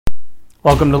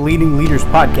Welcome to Leading Leaders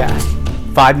Podcast,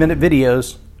 5-minute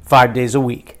videos, 5 days a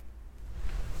week.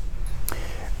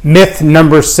 Myth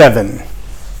number 7,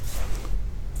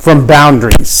 from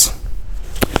Boundaries.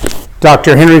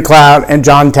 Dr. Henry Cloud and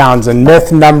John Townsend.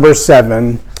 Myth number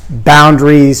 7,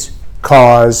 boundaries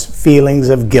cause feelings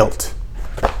of guilt.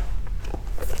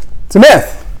 It's a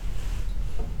myth.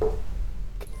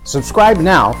 Subscribe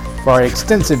now for our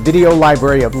extensive video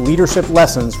library of leadership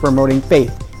lessons promoting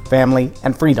faith, family,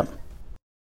 and freedom.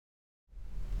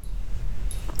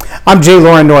 I'm J.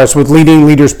 Loren Norris with Leading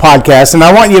Leaders Podcast, and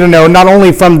I want you to know not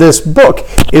only from this book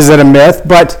is it a myth,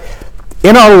 but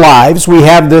in our lives we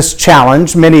have this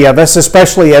challenge, many of us,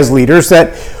 especially as leaders,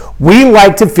 that we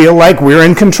like to feel like we're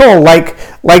in control, like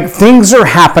things are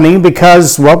happening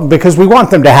because we want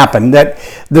them to happen, that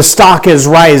the stock is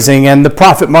rising and the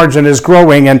profit margin is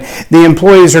growing and the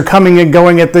employees are coming and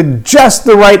going at just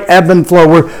the right ebb and flow.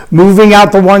 We're moving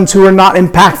out the ones who are not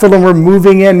impactful and we're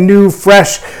moving in new,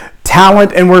 fresh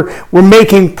talent, and we're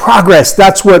making progress.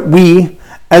 That's what we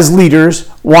as leaders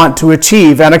want to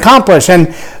achieve and accomplish.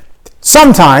 And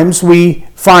sometimes we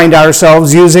find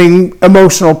ourselves using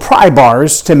emotional pry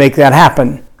bars to make that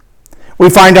happen.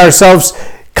 We find ourselves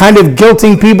kind of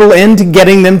guilting people into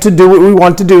getting them to do what we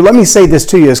want to do. Let me say this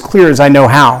to you as clear as I know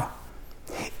how.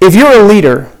 If you're a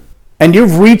leader and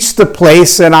you've reached the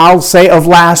place, and I'll say of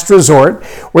last resort,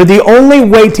 where the only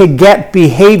way to get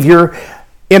behavior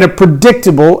in a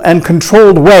predictable and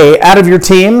controlled way out of your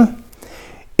team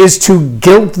is to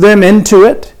guilt them into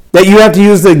it, that you have to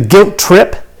use the guilt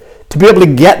trip to be able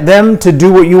to get them to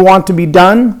do what you want to be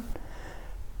done,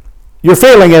 you're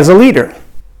failing as a leader.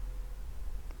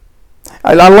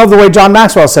 I love the way John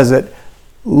Maxwell says it.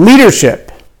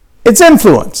 Leadership, it's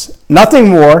influence, nothing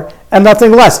more and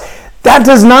nothing less. That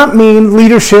does not mean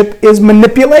leadership is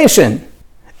manipulation.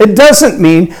 It doesn't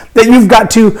mean that you've got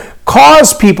to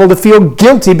cause people to feel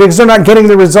guilty because they're not getting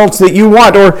the results that you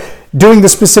want or doing the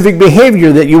specific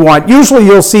behavior that you want. Usually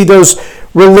you'll see those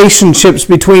relationships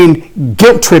between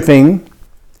guilt tripping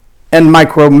and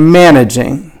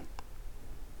micromanaging.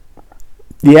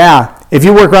 Yeah, if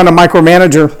you work around a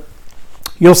micromanager,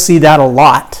 you'll see that a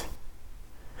lot.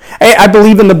 I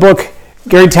believe in the book,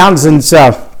 Gary Townsend's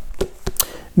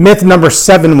myth number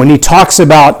 7, when he talks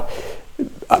about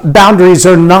boundaries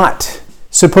are not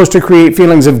supposed to create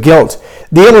feelings of guilt.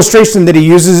 The illustration that he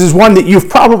uses is one that you've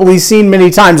probably seen many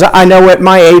times. I know at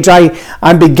my age,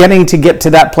 I'm beginning to get to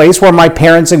that place where my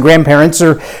parents and grandparents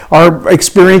are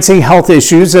experiencing health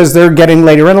issues as they're getting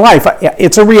later in life.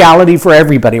 It's a reality for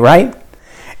everybody, right?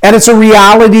 And it's a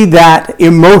reality that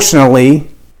emotionally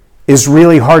is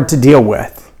really hard to deal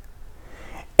with.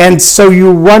 And so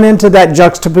you run into that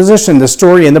juxtaposition. The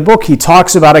story in the book, he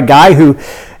talks about a guy who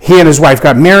he and his wife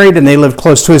got married and they lived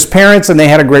close to his parents and they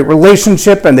had a great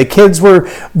relationship and the kids were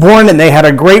born and they had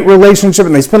a great relationship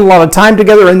and they spent a lot of time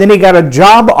together, and then he got a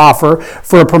job offer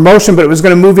for a promotion, but it was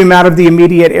going to move him out of the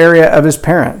immediate area of his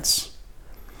parents.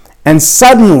 And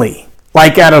suddenly,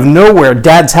 like out of nowhere,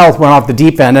 dad's health went off the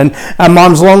deep end and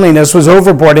mom's loneliness was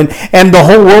overboard, and the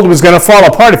whole world was going to fall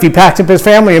apart if he packed up his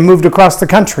family and moved across the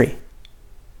country.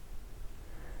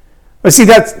 But see,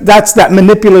 that's that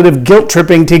manipulative guilt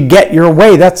tripping to get your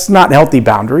way. That's not healthy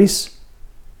boundaries.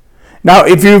 Now,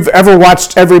 if you've ever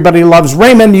watched Everybody Loves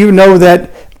Raymond, you know that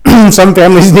some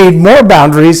families need more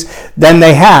boundaries than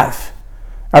they have.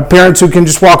 Parents who can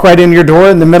just walk right in your door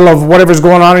in the middle of whatever's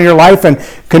going on in your life and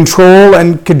control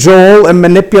and cajole and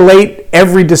manipulate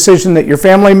every decision that your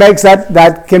family makes,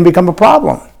 that can become a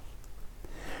problem.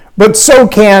 But so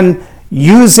can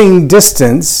using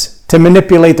distance to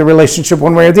manipulate the relationship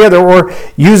one way or the other, or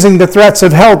using the threats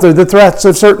of health or the threats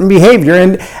of certain behavior.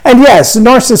 And yes,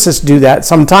 narcissists do that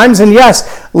sometimes, and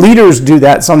yes, leaders do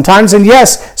that sometimes, and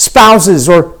yes, spouses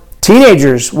or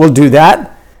teenagers will do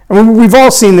that. I mean, we've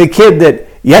all seen the kid that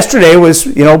yesterday was,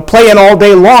 playing all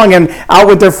day long and out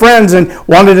with their friends and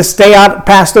wanted to stay out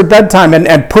past their bedtime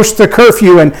and push the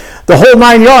curfew and the whole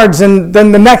 9 yards, and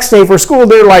then the next day for school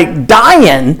they're like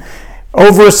dying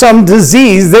over some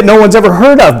disease that no one's ever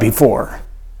heard of before.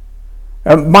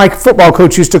 My football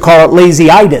coach used to call it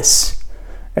lazyitis.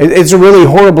 It's a really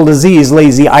horrible disease,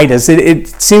 lazyitis. It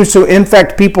seems to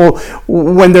infect people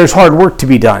when there's hard work to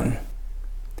be done.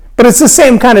 But it's the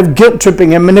same kind of guilt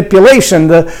tripping and manipulation,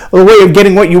 the way of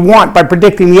getting what you want by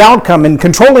predicting the outcome and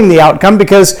controlling the outcome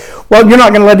because, you're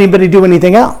not going to let anybody do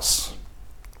anything else.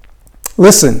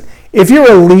 Listen, if you're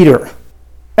a leader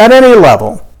at any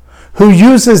level who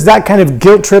uses that kind of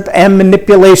guilt trip and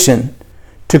manipulation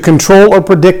to control or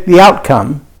predict the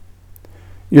outcome,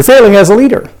 you're failing as a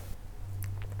leader.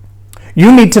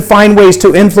 You need to find ways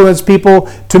to influence people,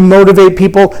 to motivate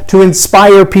people, to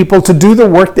inspire people to do the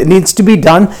work that needs to be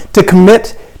done, to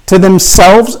commit to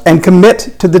themselves and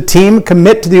commit to the team,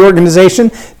 commit to the organization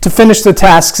to finish the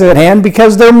tasks at hand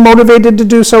because they're motivated to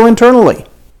do so internally.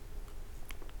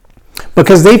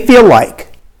 Because they feel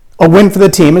like a win for the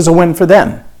team is a win for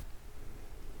them.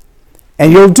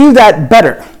 And you'll do that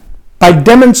better by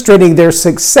demonstrating their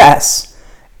success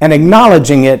and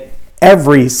acknowledging it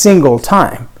every single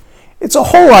time. It's a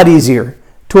whole lot easier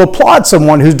to applaud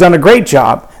someone who's done a great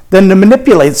job than to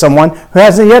manipulate someone who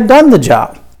hasn't yet done the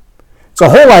job. It's a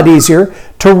whole lot easier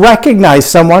to recognize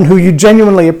someone who you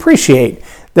genuinely appreciate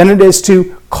than it is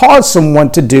to cause someone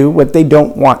to do what they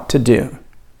don't want to do.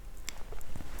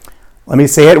 Let me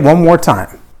say it one more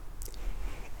time.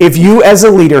 If you as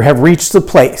a leader have reached the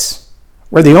place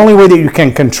where the only way that you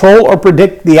can control or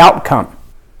predict the outcome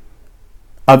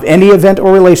of any event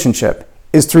or relationship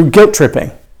is through guilt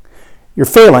tripping, you're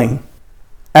failing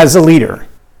as a leader.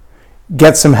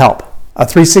 Get some help. A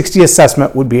 360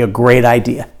 assessment would be a great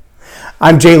idea.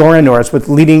 I'm J. Loren Norris with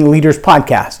Leading Leaders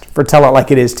Podcast for Tell It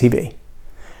Like It Is TV.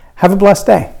 Have a blessed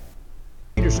day.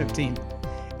 Leadership team.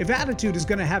 If attitude is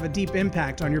going to have a deep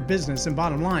impact on your business and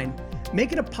bottom line,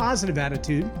 make it a positive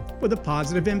attitude with a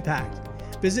positive impact.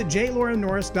 Visit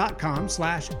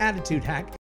jlorennorris.com/attitude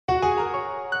hack